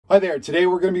Hi there, today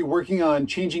we're going to be working on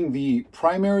changing the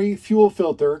primary fuel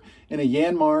filter in a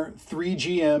Yanmar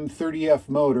 3GM30F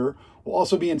motor. We'll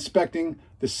also be inspecting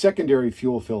the secondary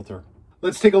fuel filter.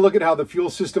 Let's take a look at how the fuel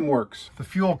system works. The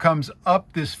fuel comes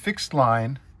up this fixed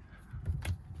line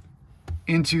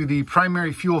into the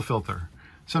primary fuel filter.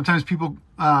 Sometimes people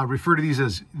refer to these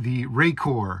as the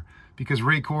Raycor because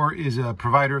Raycor is a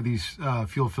provider of these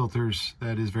fuel filters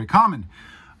that is very common.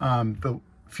 The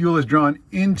fuel is drawn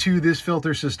into this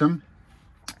filter system.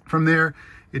 From there,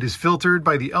 it is filtered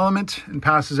by the element and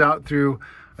passes out through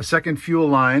a second fuel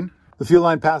line. The fuel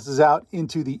line passes out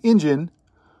into the engine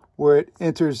where it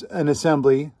enters an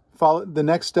assembly. The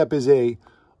next step is a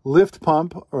lift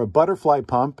pump or a butterfly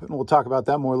pump, and we'll talk about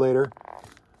that more later.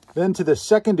 Then to the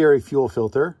secondary fuel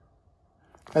filter,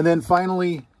 and then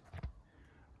finally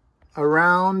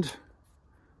around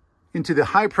into the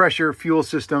high pressure fuel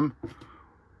system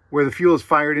where the fuel is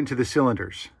fired into the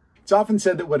cylinders. It's often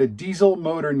said that what a diesel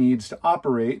motor needs to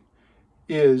operate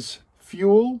is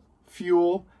fuel,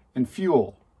 fuel, and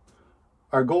fuel.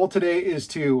 Our goal today is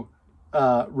to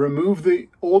remove the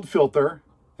old filter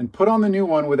and put on the new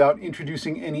one without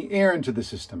introducing any air into the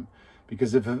system.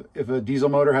 Because if a diesel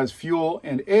motor has fuel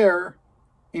and air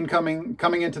coming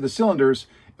into the cylinders,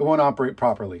 it won't operate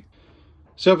properly.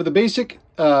 So for the basic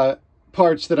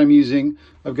parts that I'm using,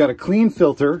 I've got a clean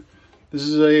filter. This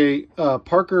is a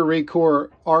Parker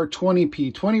Raycor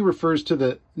R20P. 20 refers to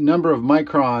the number of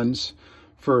microns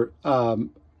for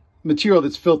material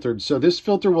that's filtered. So this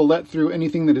filter will let through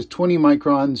anything that is 20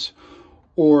 microns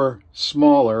or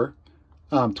smaller.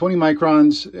 20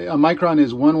 microns, a micron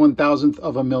is 1/1000th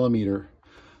of a millimeter.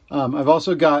 I've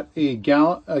also got a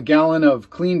gallon of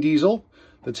clean diesel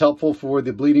that's helpful for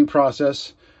the bleeding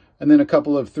process, and then a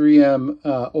couple of 3M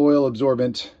oil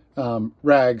absorbent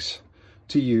rags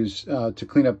to use to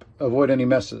clean up, avoid any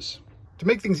messes. To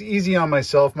make things easy on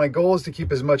myself, my goal is to keep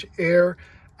as much air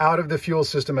out of the fuel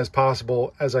system as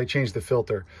possible as I change the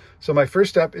filter. So my first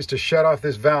step is to shut off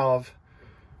this valve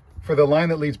for the line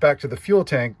that leads back to the fuel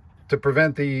tank to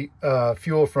prevent the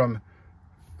fuel from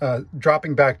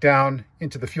dropping back down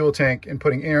into the fuel tank and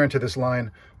putting air into this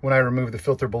line when I remove the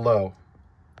filter below.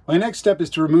 My next step is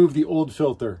to remove the old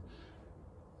filter.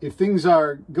 If things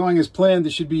are going as planned,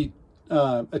 this should be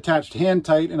attached hand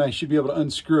tight and I should be able to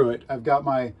unscrew it. I've got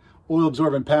my oil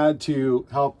absorbent pad to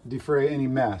help defray any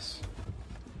mess.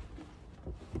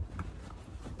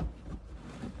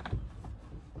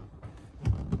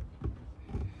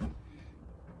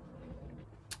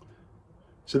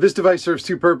 So this device serves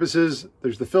two purposes.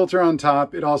 There's the filter on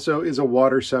top. It also is a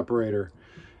water separator.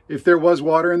 If there was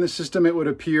water in the system, it would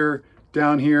appear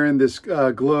down here in this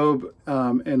globe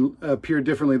and appear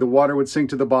differently. The water would sink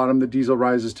to the bottom, the diesel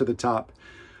rises to the top.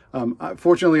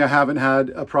 Fortunately, I haven't had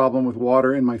a problem with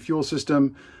water in my fuel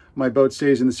system. My boat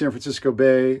stays in the San Francisco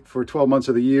Bay for 12 months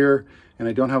of the year, and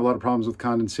I don't have a lot of problems with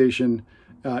condensation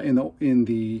in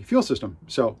the fuel system.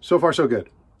 So far so good.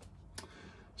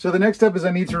 So the next step is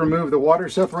I need to remove the water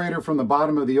separator from the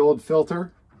bottom of the old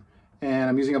filter, and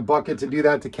I'm using a bucket to do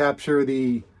that to capture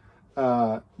the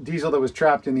diesel that was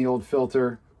trapped in the old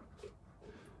filter.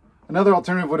 Another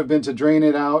alternative would have been to drain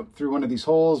it out through one of these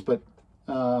holes, but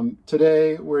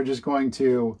today we're just going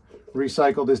to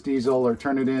recycle this diesel or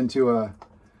turn it into a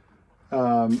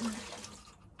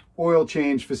oil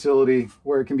change facility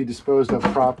where it can be disposed of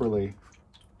properly.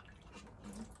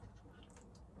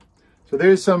 So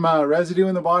there's some residue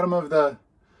in the bottom of the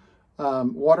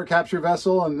water capture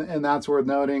vessel, and that's worth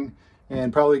noting,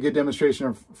 and probably a good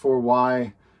demonstration for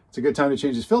why it's a good time to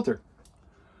change this filter.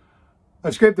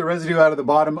 I've scraped the residue out of the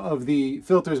bottom of the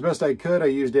filter as best I could. I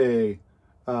used a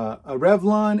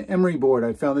Revlon emery board.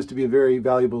 I found this to be a very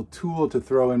valuable tool to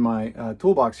throw in my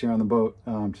toolbox here on the boat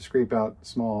to scrape out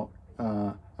small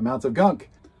amounts of gunk.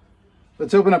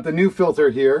 Let's open up the new filter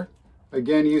here,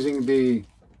 again using the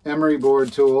emery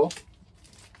board tool.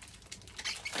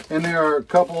 And there are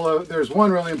there's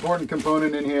one really important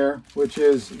component in here, which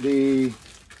is the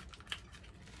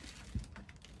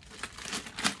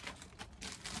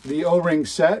O-ring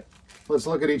set. Let's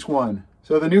look at each one.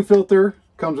 So the new filter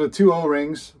comes with two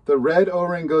O-rings. The red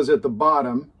O-ring goes at the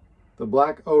bottom. The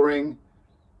black O-ring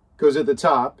goes at the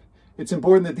top. It's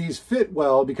important that these fit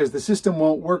well because the system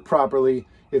won't work properly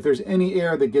if there's any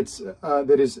air that gets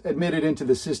that is admitted into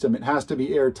the system. It has to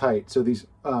be airtight. So these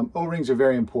O-rings are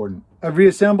very important. I've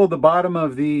reassembled the bottom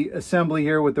of the assembly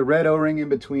here with the red O-ring in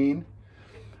between.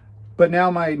 But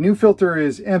now my new filter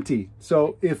is empty.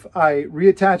 So if I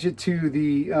reattach it to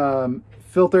the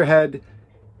filter head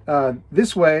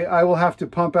this way, I will have to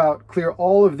pump out, clear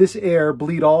all of this air,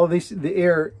 bleed all of the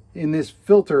air in this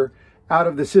filter out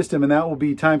of the system, and that will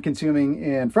be time consuming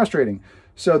and frustrating.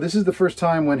 So this is the first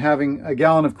time when having a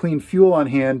gallon of clean fuel on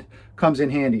hand comes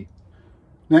in handy.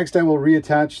 Next, I will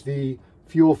reattach the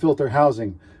fuel filter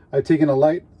housing. I've taken a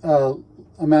light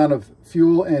amount of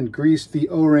fuel and greased the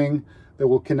O-ring that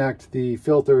will connect the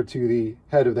filter to the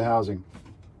head of the housing.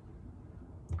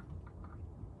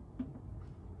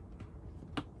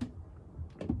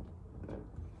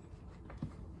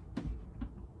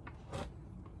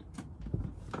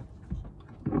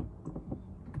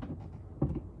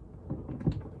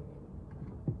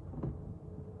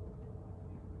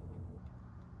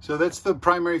 So that's the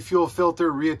primary fuel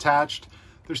filter reattached.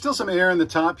 There's still some air in the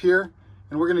top here,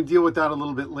 and we're going to deal with that a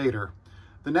little bit later.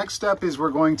 The next step is we're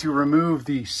going to remove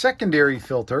the secondary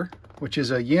filter, which is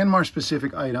a Yanmar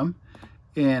specific item,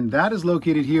 and that is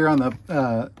located here on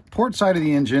the port side of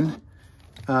the engine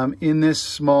in this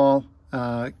small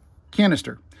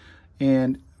canister.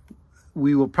 And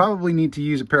we will probably need to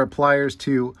use a pair of pliers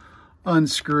to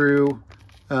unscrew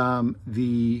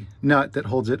the nut that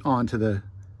holds it onto the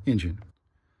engine.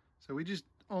 So we just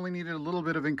only needed a little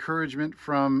bit of encouragement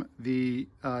from the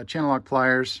channel lock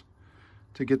pliers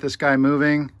to get this guy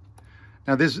moving.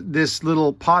 Now this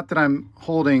little pot that I'm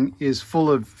holding is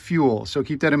full of fuel, so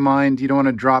keep that in mind. You don't want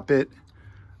to drop it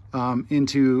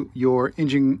into your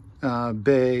engine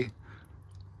bay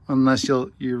unless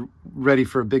you're ready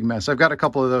for a big mess. I've got a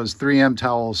couple of those 3M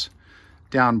towels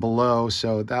down below,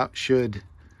 so that should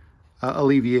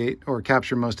alleviate or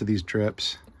capture most of these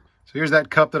drips. So here's that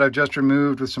cup that I've just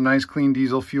removed with some nice clean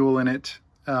diesel fuel in it.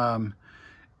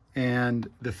 And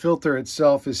the filter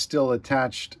itself is still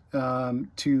attached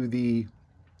to the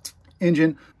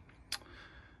engine.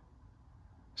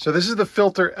 So this is the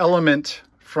filter element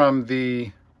from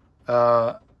the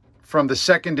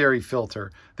secondary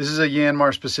filter. This is a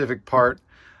Yanmar specific part,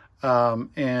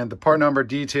 and the part number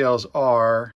details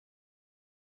are.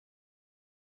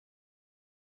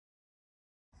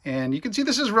 And you can see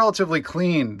this is relatively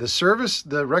clean.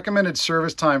 The recommended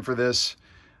service time for this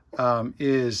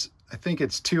is, I think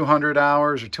it's 200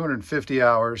 hours or 250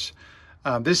 hours.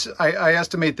 I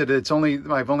estimate that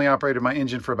I've only operated my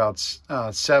engine for about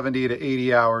 70 to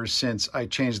 80 hours since I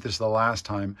changed this the last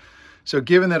time. So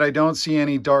given that I don't see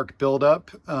any dark buildup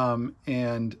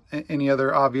and any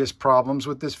other obvious problems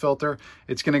with this filter,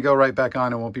 it's going to go right back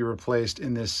on and won't be replaced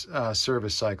in this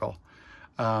service cycle.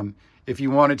 If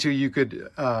you wanted to, you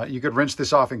could rinse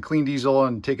this off in clean diesel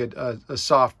and take a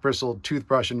soft bristled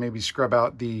toothbrush and maybe scrub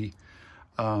out the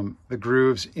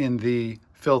grooves in the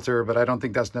filter, but I don't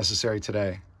think that's necessary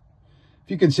today.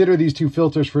 If you consider these two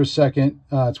filters for a second,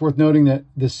 it's worth noting that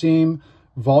the same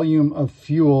volume of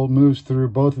fuel moves through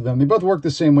both of them. They both work the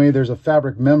same way. There's a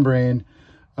fabric membrane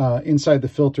inside the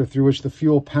filter through which the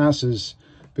fuel passes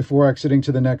before exiting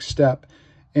to the next step.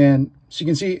 And so you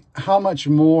can see how much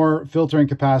more filtering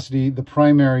capacity the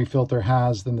primary filter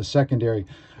has than the secondary.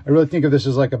 I really think of this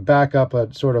as like a backup,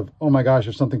 a sort of, oh my gosh,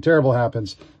 if something terrible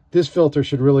happens, this filter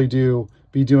should really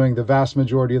be doing the vast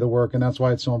majority of the work, and that's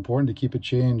why it's so important to keep it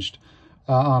changed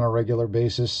on a regular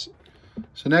basis.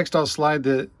 So next I'll slide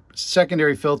the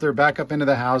secondary filter back up into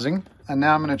the housing, and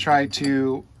now I'm going to try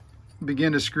to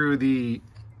begin to screw the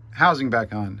housing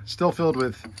back on, still filled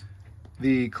with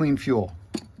the clean fuel.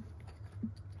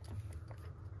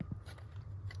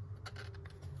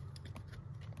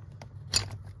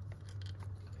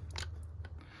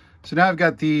 So now I've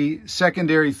got the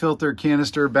secondary filter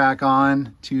canister back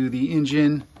on to the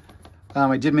engine.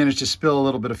 I did manage to spill a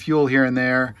little bit of fuel here and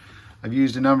there. I've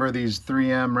used a number of these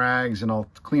 3M rags and I'll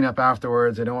clean up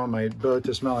afterwards. I don't want my boat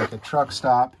to smell like a truck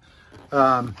stop.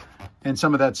 And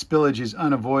some of that spillage is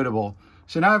unavoidable.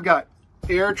 So now I've got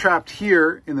air trapped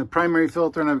here in the primary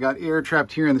filter and I've got air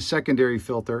trapped here in the secondary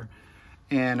filter.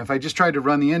 And if I just tried to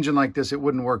run the engine like this, it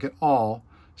wouldn't work at all.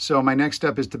 So my next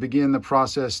step is to begin the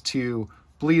process to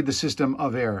bleed the system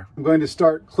of air. I'm going to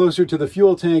start closer to the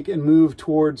fuel tank and move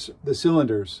towards the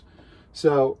cylinders.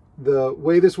 So the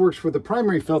way this works for the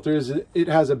primary filter is it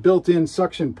has a built-in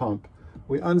suction pump.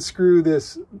 We unscrew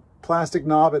this plastic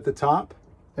knob at the top,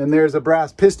 and there's a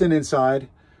brass piston inside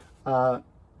and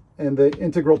the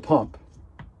integral pump.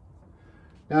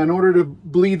 Now, in order to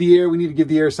bleed the air, we need to give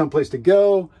the air someplace to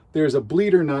go. There's a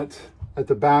bleeder nut at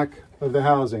the back of the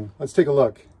housing. Let's take a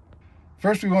look.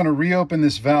 First, we want to reopen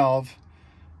this valve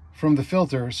from the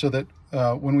filter so that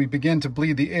when we begin to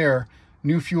bleed the air,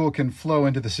 new fuel can flow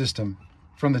into the system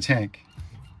from the tank.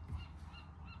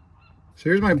 So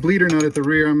here's my bleeder nut at the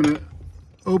rear. I'm going to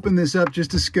open this up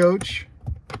just a scotch,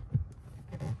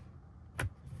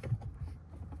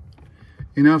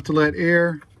 enough to let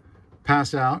air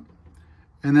pass out,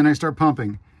 and then I start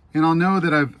pumping. And I'll know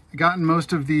that I've gotten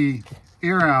most of the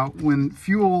air out when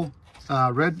fuel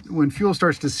when fuel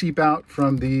starts to seep out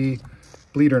from the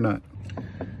bleeder nut.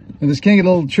 And this can get a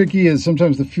little tricky, as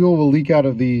sometimes the fuel will leak out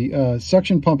of the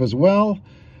suction pump as well.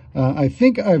 I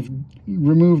think I've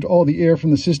removed all the air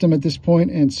from the system at this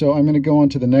point, and so I'm going to go on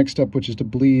to the next step, which is to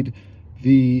bleed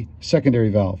the secondary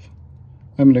valve.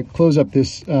 I'm going to close up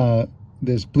this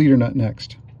this bleeder nut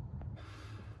next.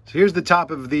 So here's the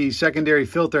top of the secondary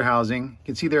filter housing. You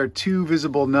can see there are two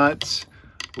visible nuts,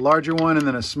 a larger one and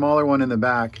then a smaller one in the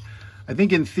back. I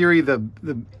think in theory the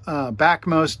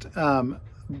backmost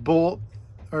bolt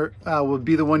would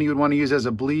be the one you would want to use as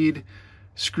a bleed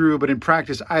screw, but in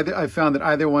practice I found that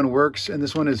either one works, and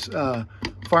this one is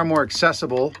far more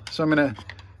accessible. So I'm going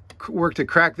to work to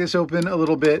crack this open a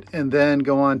little bit and then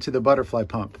go on to the butterfly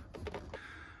pump.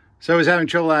 So I was having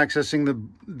trouble accessing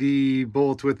the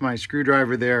bolt with my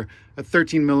screwdriver there. A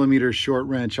 13mm short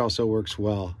wrench also works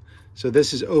well. So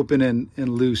this is open and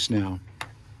loose now.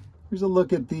 Here's a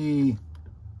look at the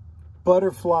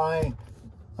butterfly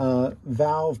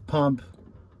valve pump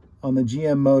on the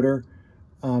GM motor.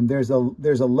 There's a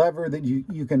lever that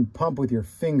you can pump with your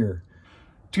finger.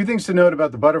 Two things to note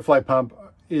about the butterfly pump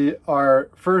are,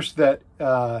 first, that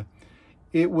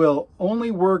it will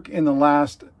only work in the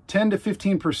last 10 to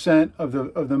 15% of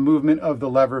the movement of the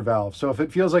lever valve. So if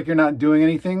it feels like you're not doing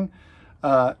anything,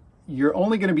 you're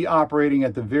only going to be operating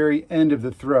at the very end of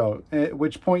the throw, at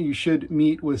which point you should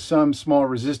meet with some small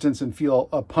resistance and feel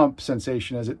a pump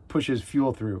sensation as it pushes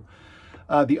fuel through.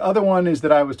 The other one is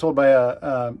that I was told by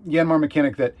a Yanmar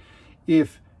mechanic that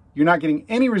if you're not getting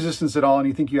any resistance at all and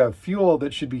you think you have fuel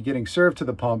that should be getting served to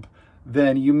the pump,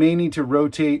 then you may need to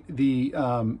rotate the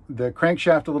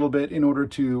crankshaft a little bit in order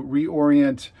to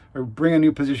reorient or bring a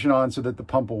new position on so that the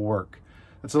pump will work.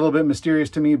 That's a little bit mysterious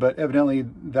to me, but evidently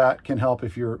that can help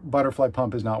if your butterfly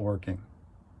pump is not working.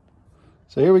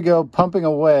 So here we go, pumping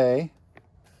away.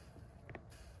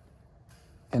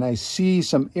 And I see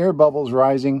some air bubbles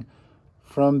rising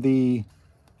from the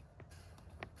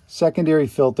secondary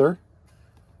filter.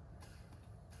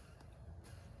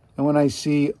 And when I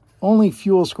see only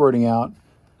fuel squirting out,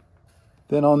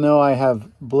 then I'll know I have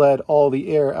bled all the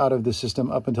air out of the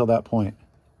system up until that point.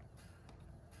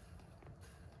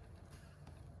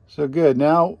 So good.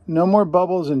 Now, no more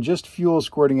bubbles and just fuel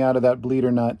squirting out of that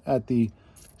bleeder nut at the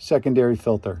secondary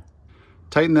filter.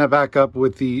 Tighten that back up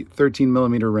with the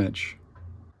 13mm wrench.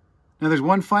 Now there's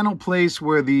one final place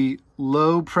where the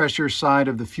low pressure side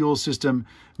of the fuel system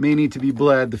may need to be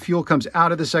bled. The fuel comes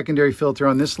out of the secondary filter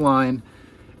on this line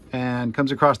and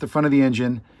comes across the front of the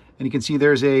engine, and you can see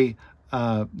there's a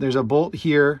bolt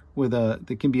here with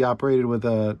that can be operated with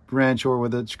a wrench or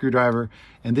with a screwdriver,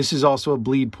 and this is also a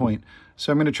bleed point.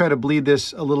 So I'm going to try to bleed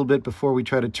this a little bit before we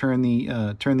try to turn the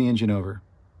engine over.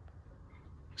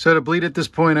 So to bleed at this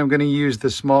point, I'm going to use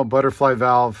the small butterfly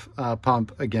valve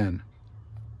pump again,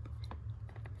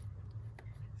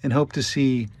 and hope to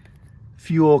see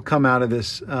fuel come out of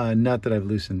this nut that I've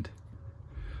loosened.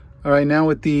 All right, now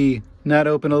with the nut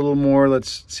open a little more,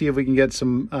 let's see if we can get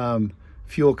some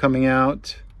fuel coming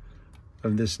out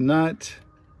of this nut.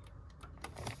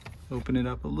 Open it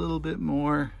up a little bit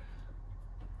more.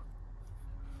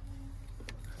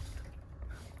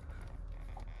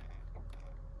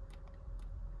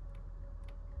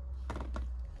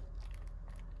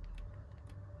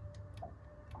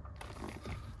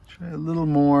 Try a little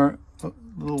more, a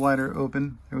little wider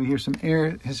open. There we hear some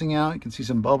air hissing out. You can see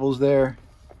some bubbles there.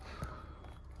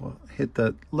 We'll hit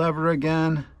the lever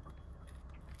again.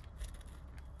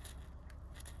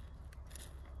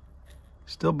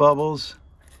 Still bubbles.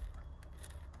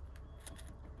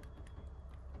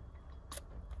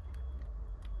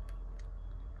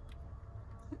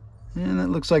 And it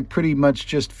looks like pretty much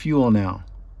just fuel now.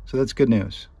 So that's good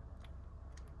news.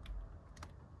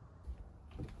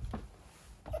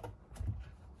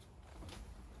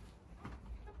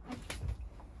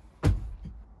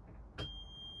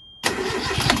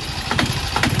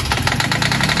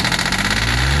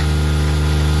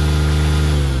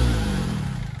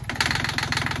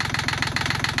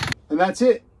 And that's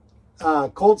it.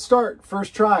 Cold start,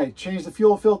 first try. Changed the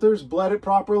fuel filters, bled it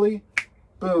properly.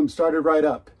 Boom, started right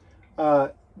up.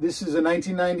 This is a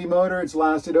 1990 motor. It's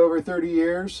lasted over 30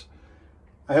 years.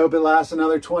 I hope it lasts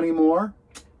another 20 more.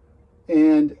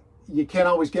 And you can't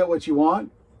always get what you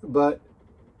want, but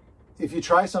if you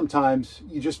try sometimes,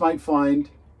 you just might find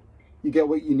you get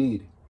what you need.